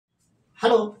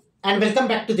Hello and welcome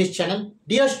back to this channel.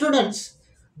 Dear students,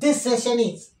 this session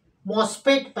is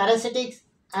Mosfet Parasitics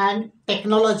and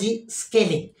Technology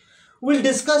Scaling. We'll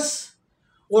discuss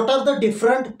what are the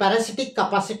different parasitic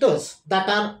capacitors that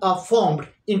are formed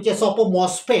in case of a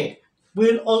Mosfet.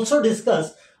 We will also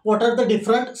discuss what are the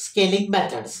different scaling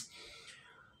methods.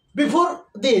 Before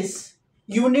this,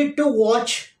 you need to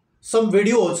watch some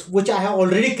videos which I have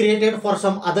already created for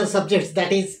some other subjects,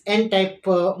 that is N-type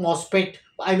MOSFET,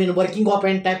 I mean working of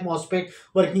N-type MOSFET,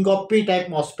 working of P-type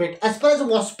MOSFET. As far as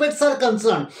MOSFETs are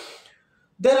concerned,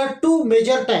 there are two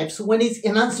major types. One is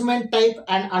enhancement type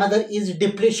and another is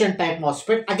depletion type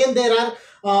MOSFET. Again, there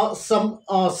are some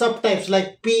subtypes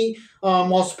like P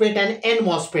MOSFET and N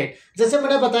MOSFET. जैसे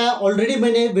मैंने बताया already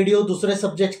मैंने video दूसरे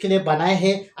subject के लिए बनाए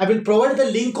हैं. I will provide the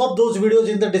link of those videos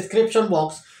in the description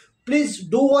box. Please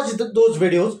do watch those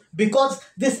videos because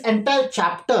this entire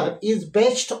chapter is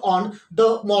based on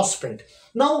the MOSFET.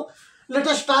 Now let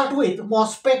us start with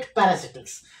Mosfet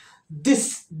Parasitics.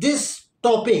 This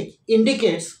topic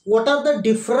indicates what are the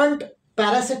different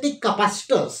parasitic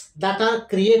capacitors that are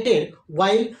created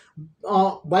while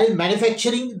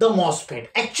manufacturing the MOSFET.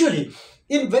 Actually,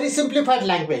 in very simplified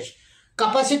language,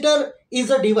 capacitor is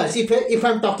a device. If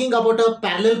I'm talking about a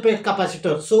parallel plate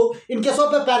capacitor, so in case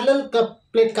of a parallel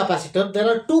plate capacitor, there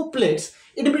are two plates.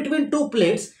 In between two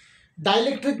plates,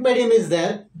 dielectric medium is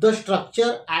there. The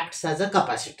structure acts as a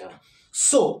capacitor.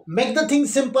 So make the thing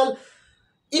simple.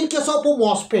 In case of a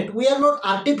MOSFET, we are not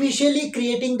artificially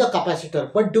creating the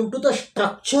capacitor, but due to the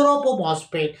structure of a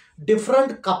MOSFET,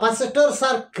 different capacitors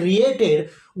are created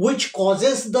which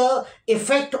causes the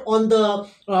effect on the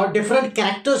different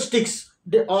characteristics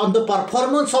on the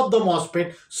performance of the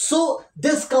MOSFET. So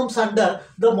this comes under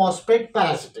the Mosfet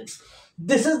parasitics.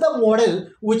 This is the model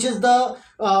which is the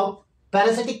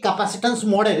parasitic capacitance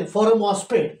model for a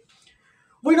MOSFET.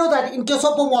 We know that in case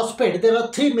of a MOSFET, there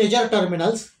are three major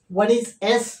terminals. One is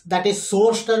S, that is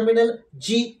source terminal,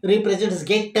 G represents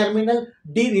gate terminal,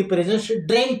 D represents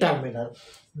drain terminal.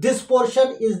 This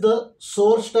portion is the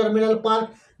source terminal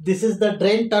part, this is the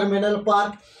drain terminal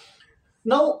part.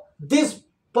 Now this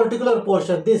particular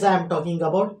portion, this I am talking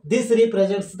about, this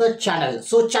represents the channel.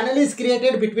 So channel is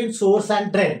created between source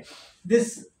and drain.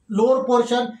 This lower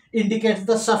portion indicates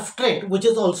the substrate, which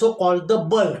is also called the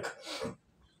bulk.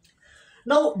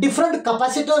 Now different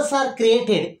capacitors are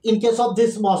created in case of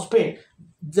this MOSFET.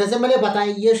 जैसे मैंने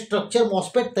बताया ये structure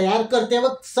MOSFET तैयार करते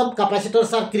वक्त some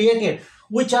capacitors are created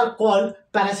which are called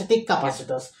parasitic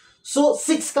capacitors. So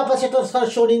 6 capacitors are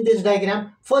shown in this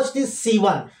diagram. First is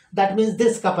C1, that means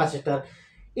this capacitor.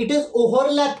 It is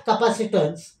overlap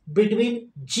capacitance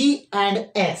between G and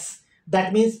S.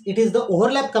 That means it is the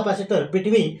overlap capacitor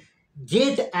between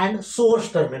gate and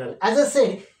source terminal. As I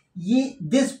said,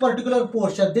 this particular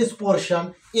portion, this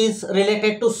portion is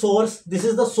related to source. This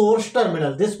is the source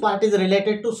terminal. This part is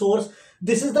related to source.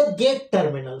 This is the gate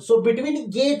terminal. So between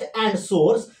gate and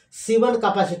source, C1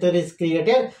 capacitor is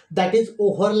created. That is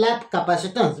overlap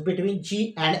capacitance between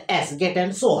G and S, gate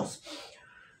and source.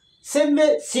 Same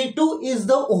way, C2 is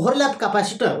the overlap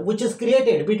capacitor which is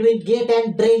created between gate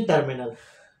and drain terminal.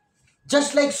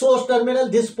 Just like source terminal,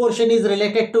 this portion is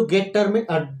related to gate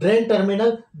terminal, drain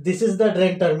terminal. This is the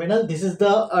drain terminal. This is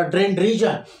the drain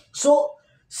region. So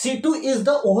C2 is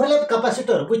the overlap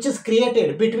capacitor which is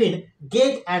created between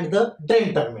gate and the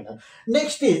drain terminal.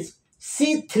 Next is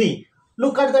C3.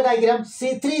 Look at the diagram.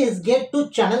 C3 is gate to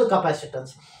channel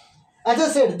capacitance. As I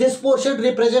said, this portion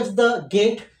represents the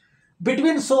gate.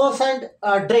 Between source and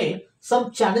drain,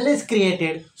 some channel is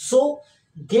created. So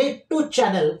gate to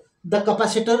channel, the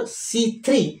capacitor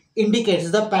C3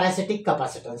 indicates the parasitic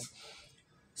capacitance.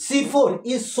 C4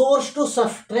 is source to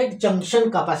substrate junction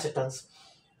capacitance.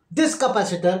 This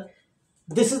capacitor,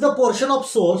 this is the portion of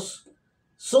source.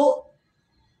 So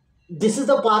this is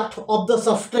the part of the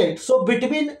substrate. So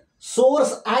between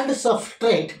source and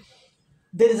substrate,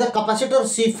 there is a capacitor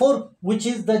C4 which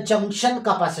is the junction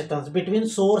capacitance between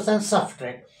source and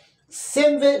substrate.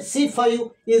 Same way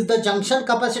C5 is the junction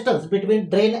capacitance between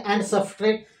drain and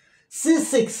substrate.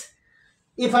 C6,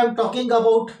 if I am talking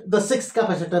about the sixth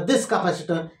capacitor, this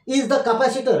capacitor is the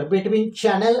capacitor between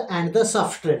channel and the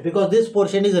substrate because this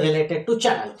portion is related to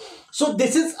channel. So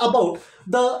this is about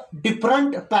the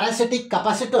different parasitic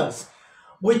capacitors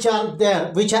which are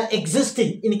there, which are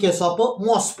existing in case of a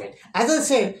MOSFET. As I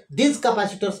said, these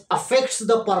capacitors affects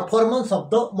the performance of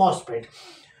the MOSFET.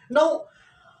 Now,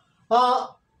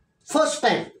 first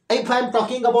type, if I am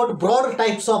talking about broad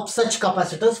types of such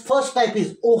capacitors, first type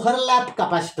is overlap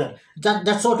capacitor.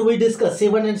 That's what we discussed.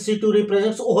 C1 and C2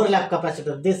 represents overlap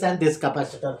capacitor, this and this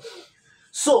capacitor.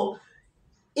 So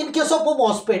in case of a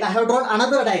MOSFET, I have drawn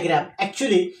another diagram.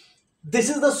 Actually, This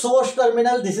is the source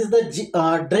terminal, this is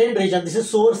the drain region, this is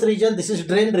source region, this is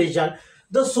drain region.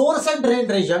 The source and drain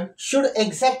region should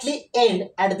exactly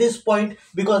end at this point,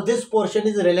 because this portion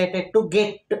is related to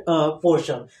gate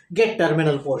portion, gate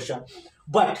terminal portion.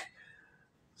 But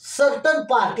certain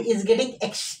part is getting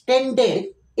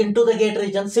extended into the gate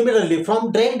region. Similarly,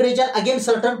 from drain region, again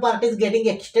certain part is getting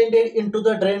extended into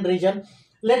the drain region.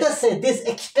 Let us say this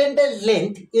extended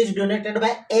length is denoted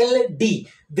by LD.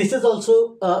 This is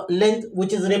also length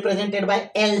which is represented by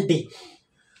LD.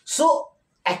 So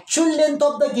actual length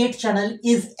of the gate channel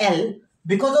is L.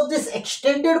 Because of this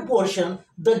extended portion,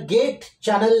 the gate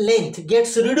channel length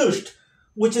gets reduced,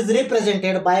 which is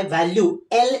represented by value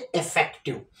L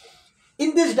effective.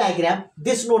 In this diagram,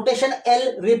 this notation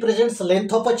L represents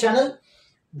length of a channel,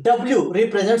 W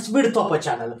represents width of a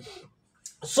channel.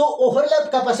 So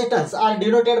overlap capacitance are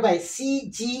denoted by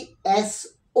CGSO.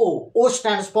 O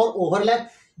stands for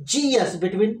overlap. GS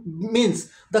between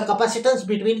means the capacitance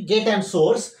between gate and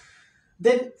source.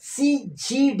 Then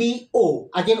CGDO,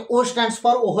 again O stands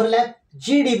for overlap.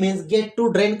 GD means gate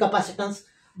to drain capacitance.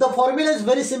 The formula is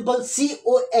very simple.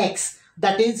 COX,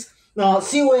 that is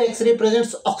COX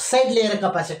represents oxide layer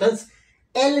capacitance.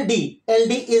 LD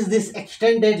is this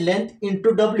extended length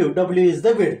into W is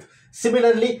the width.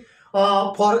 Similarly,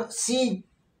 for CGDO,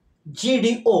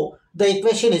 the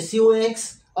equation is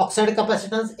COX oxide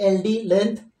capacitance, LD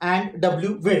length, and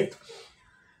W width.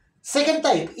 Second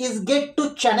type is gate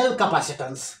to channel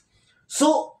capacitance.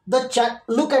 So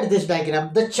look at this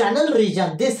diagram. The channel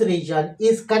region, this region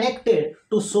is connected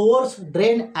to source,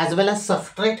 drain as well as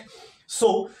substrate.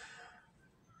 So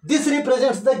this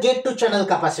represents the gate to channel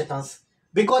capacitance,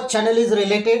 because channel is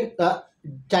related,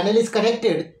 channel is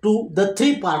connected to the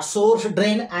three parts, source,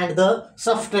 drain and the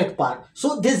substrate part.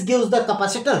 So this gives the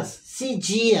capacitance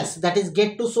CGS, that is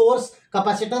gate to source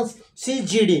capacitance,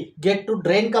 CGD gate to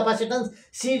drain capacitance,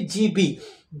 CGB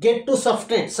gate to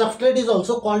substrate. Substrate is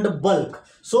also called bulk.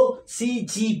 So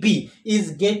CGB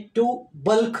is gate to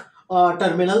bulk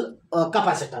terminal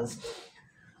capacitance.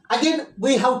 Again,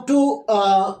 we have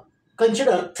to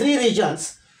consider three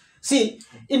regions. See,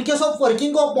 in case of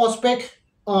working of MOSFET,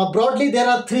 broadly there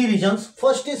are three regions.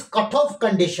 First is cutoff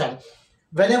condition.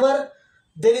 Whenever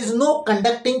there is no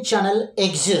conducting channel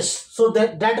exists, so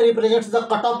that represents the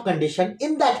cutoff condition.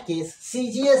 In that case,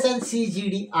 CGS and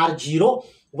CGD are 0,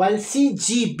 while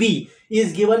CGB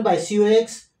is given by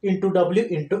COX into W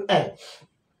into L.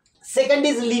 Second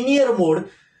is linear mode.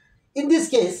 In this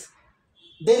case,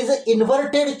 there is an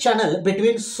inverted channel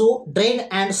between drain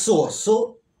and source.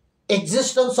 So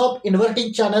existence of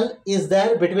inverting channel is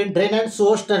there between drain and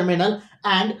source terminal,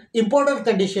 and important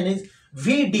condition is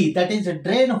VD, that is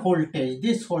drain voltage,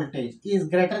 this voltage is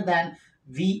greater than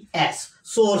VS,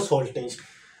 source voltage.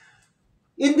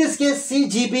 In this case,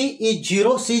 CGB is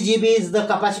 0. CGB is the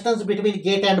capacitance between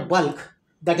gate and bulk,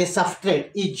 that is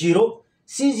substrate, is 0.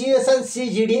 CGS and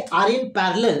CGD are in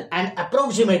parallel, and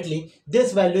approximately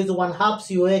this value is 1/2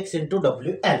 COX into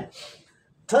WL.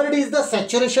 Third is the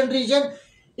saturation region.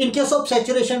 In case of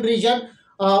saturation region,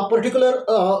 particular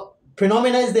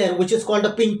phenomena is there which is called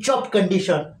a pinch-off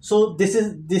condition. So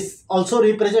this also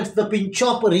represents the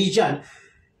pinch-off region.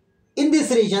 In this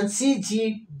region,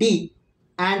 CGD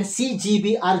and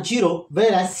CGB are 0,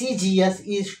 whereas CGS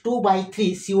is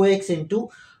 2/3 COX into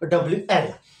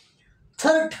WL.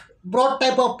 Third broad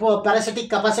type of parasitic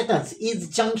capacitance is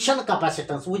junction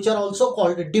capacitance, which are also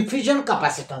called diffusion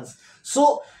capacitance.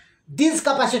 So these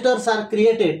capacitors are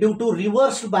created due to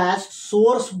reversed biased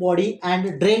source body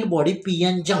and drain body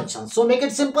PN junctions. So make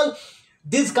it simple.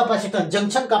 This capacitance,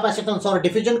 junction capacitance or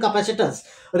diffusion capacitance,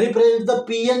 represent the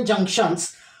PN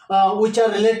junctions which are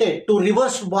related to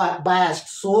reversed biased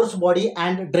source body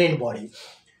and drain body.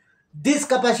 This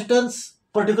capacitance,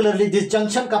 particularly this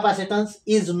junction capacitance,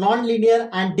 is non-linear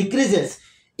and decreases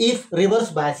if reverse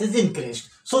bias is increased.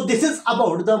 So this is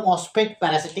about the MOSFET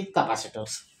parasitic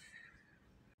capacitors.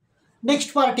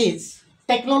 Next part is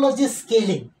technology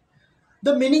scaling.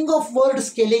 The meaning of word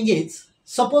scaling is,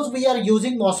 suppose we are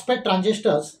using MOSFET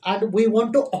transistors and we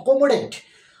want to accommodate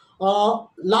a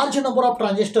large number of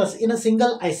transistors in a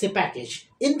single IC package.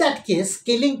 In that case,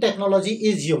 scaling technology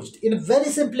is used. In very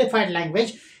simplified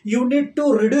language, you need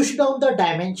to reduce down the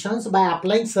dimensions by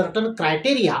applying certain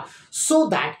criteria so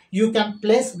that you can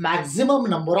place maximum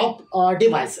number of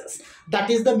devices. That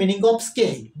is the meaning of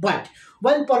scaling. But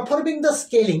while performing the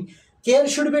scaling, care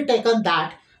should be taken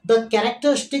that the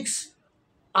characteristics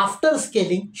after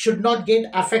scaling should not get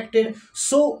affected.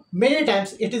 So many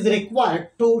times it is required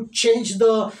to change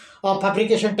the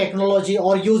fabrication technology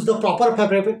or use the proper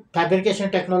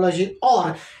fabrication technology,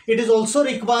 or it is also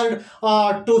required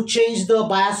to change the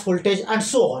bias voltage and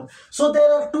so on. So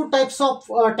there are two types of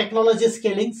technology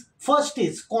scalings. First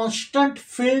is constant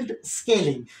field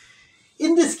scaling.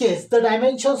 In this case, the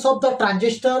dimensions of the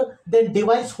transistor, then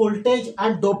device voltage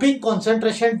and doping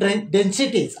concentration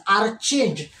densities are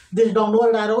changed. This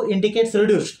downward arrow indicates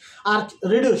are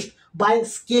reduced by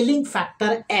scaling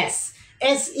factor S.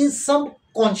 S is some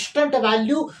constant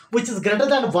value which is greater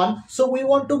than 1. So we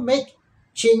want to make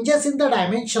changes in the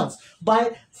dimensions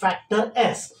by factor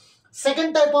S.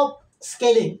 Second type of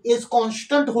scaling is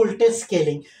constant voltage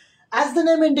scaling. As the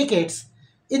name indicates,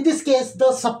 in this case,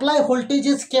 the supply voltage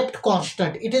is kept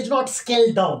constant. It is not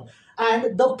scaled down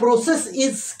and the process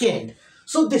is scaled.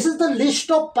 So this is the list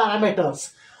of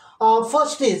parameters.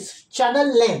 First is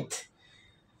channel length.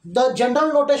 The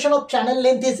general notation of channel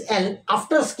length is L.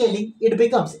 After scaling, it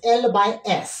becomes L by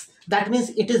S. That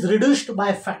means it is reduced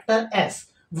by factor S.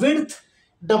 Width,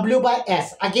 W by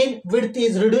S. Again, width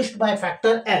is reduced by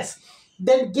factor S.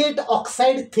 Then gate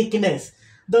oxide thickness.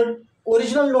 The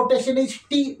original notation is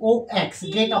TOX,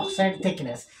 gate oxide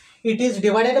thickness. It is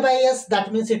divided by S.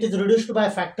 That means it is reduced by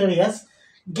factor S.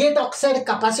 Gate oxide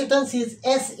capacitance is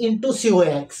S into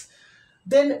COX.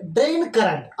 Then drain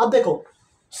current. अब देखो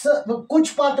कुछ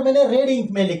part मैंने red ink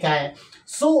में लिखा है.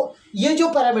 सो ये जो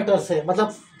parameters है,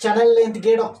 मतलब channel length,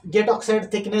 gate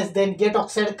oxide thickness, then get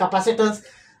oxide capacitance,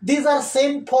 these are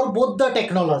same for both the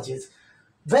technologies.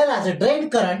 Whereas drain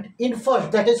current in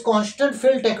first, that is constant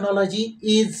field technology,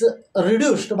 is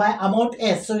reduced by amount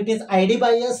S. So it is ID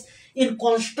by S. In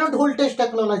constant voltage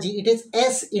technology, it is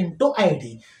S into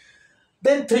ID.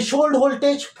 Then threshold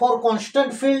voltage for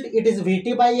constant field, it is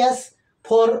VT by S.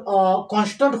 For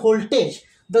constant voltage,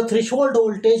 the threshold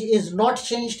voltage is not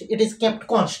changed, it is kept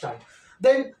constant.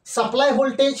 Then supply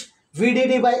voltage,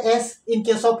 VDD by S in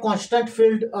case of constant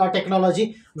field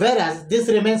technology, whereas this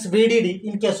remains VDD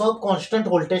in case of constant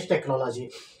voltage technology.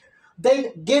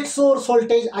 Then gate source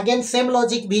voltage, again same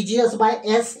logic, VGS by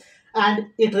S, and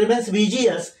it remains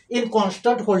VGS in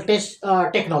constant voltage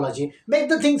technology. Make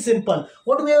the thing simple.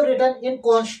 What we have written, in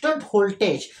constant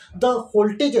voltage, the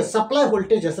voltages, supply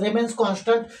voltages remains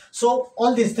constant. So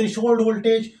all these threshold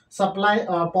voltage, supply,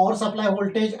 power supply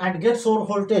voltage and gate source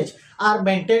voltage are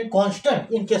maintained constant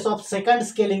in case of second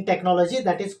scaling technology,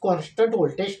 that is constant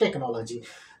voltage technology.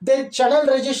 Then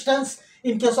channel resistance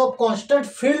in case of constant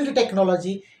field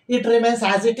technology, it remains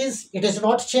as it is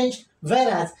not changed.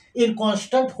 Whereas in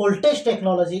constant voltage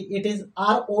technology, it is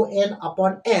RON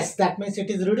upon S. That means it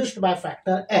is reduced by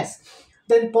factor S.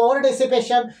 Then power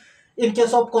dissipation in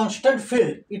case of constant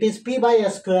field, it is P by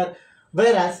S square.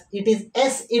 Whereas it is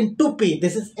S into P.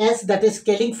 This is S, that is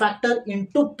scaling factor,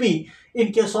 into P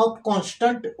in case of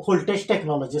constant voltage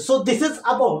technology. So this is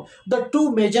about the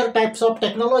two major types of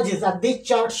technologies, and this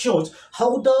chart shows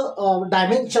how the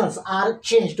dimensions are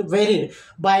changed, varied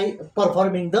by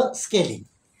performing the scaling.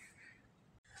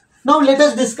 Now let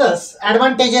us discuss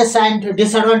advantages and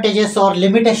disadvantages or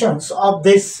limitations of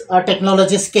this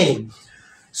technology scaling.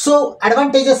 So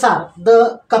advantages are,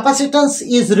 the capacitance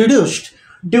is reduced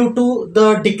due to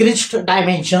the decreased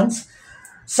dimensions.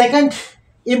 Second,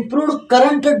 improved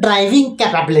current driving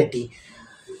capability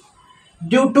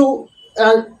due to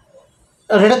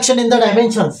reduction in the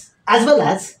dimensions, as well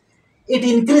as it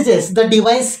increases the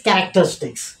device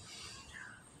characteristics.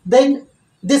 Then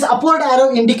this upward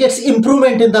arrow indicates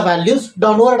improvement in the values,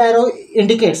 downward arrow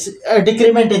indicates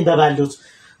decrement in the values.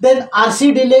 Then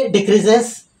RC delay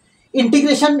decreases,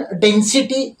 integration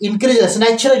density increases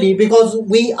naturally because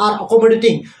we are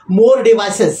accommodating more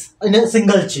devices in a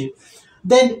single chip.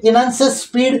 Then enhances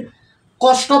speed,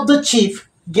 cost of the chip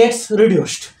gets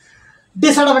reduced.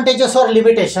 Disadvantages or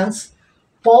limitations,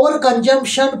 power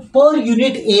consumption per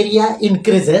unit area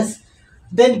increases,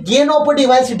 then gain of a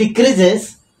device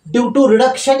decreases due to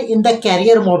reduction in the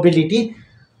carrier mobility.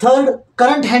 Third,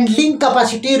 current handling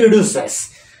capacity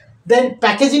reduces. Then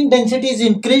packaging density is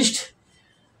increased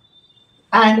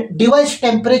and device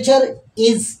temperature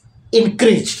is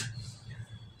increased.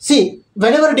 See,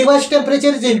 whenever device temperature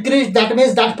is increased, that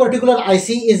means that particular IC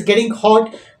is getting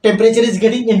hot, temperature is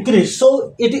getting increased.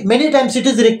 So many times it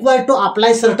is required to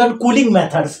apply certain cooling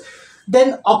methods.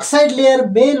 Then oxide layer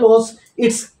may lose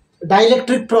its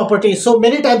dielectric property. So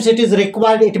many times it is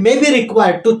required, it may be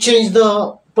required to change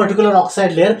the particular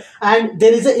oxide layer, and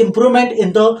there is an improvement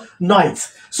in the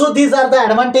noise. So these are the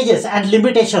advantages and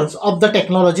limitations of the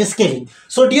technology scaling.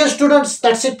 So dear students,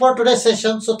 that's it for today's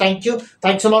session. So thank you.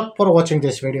 Thanks a lot for watching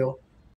this video.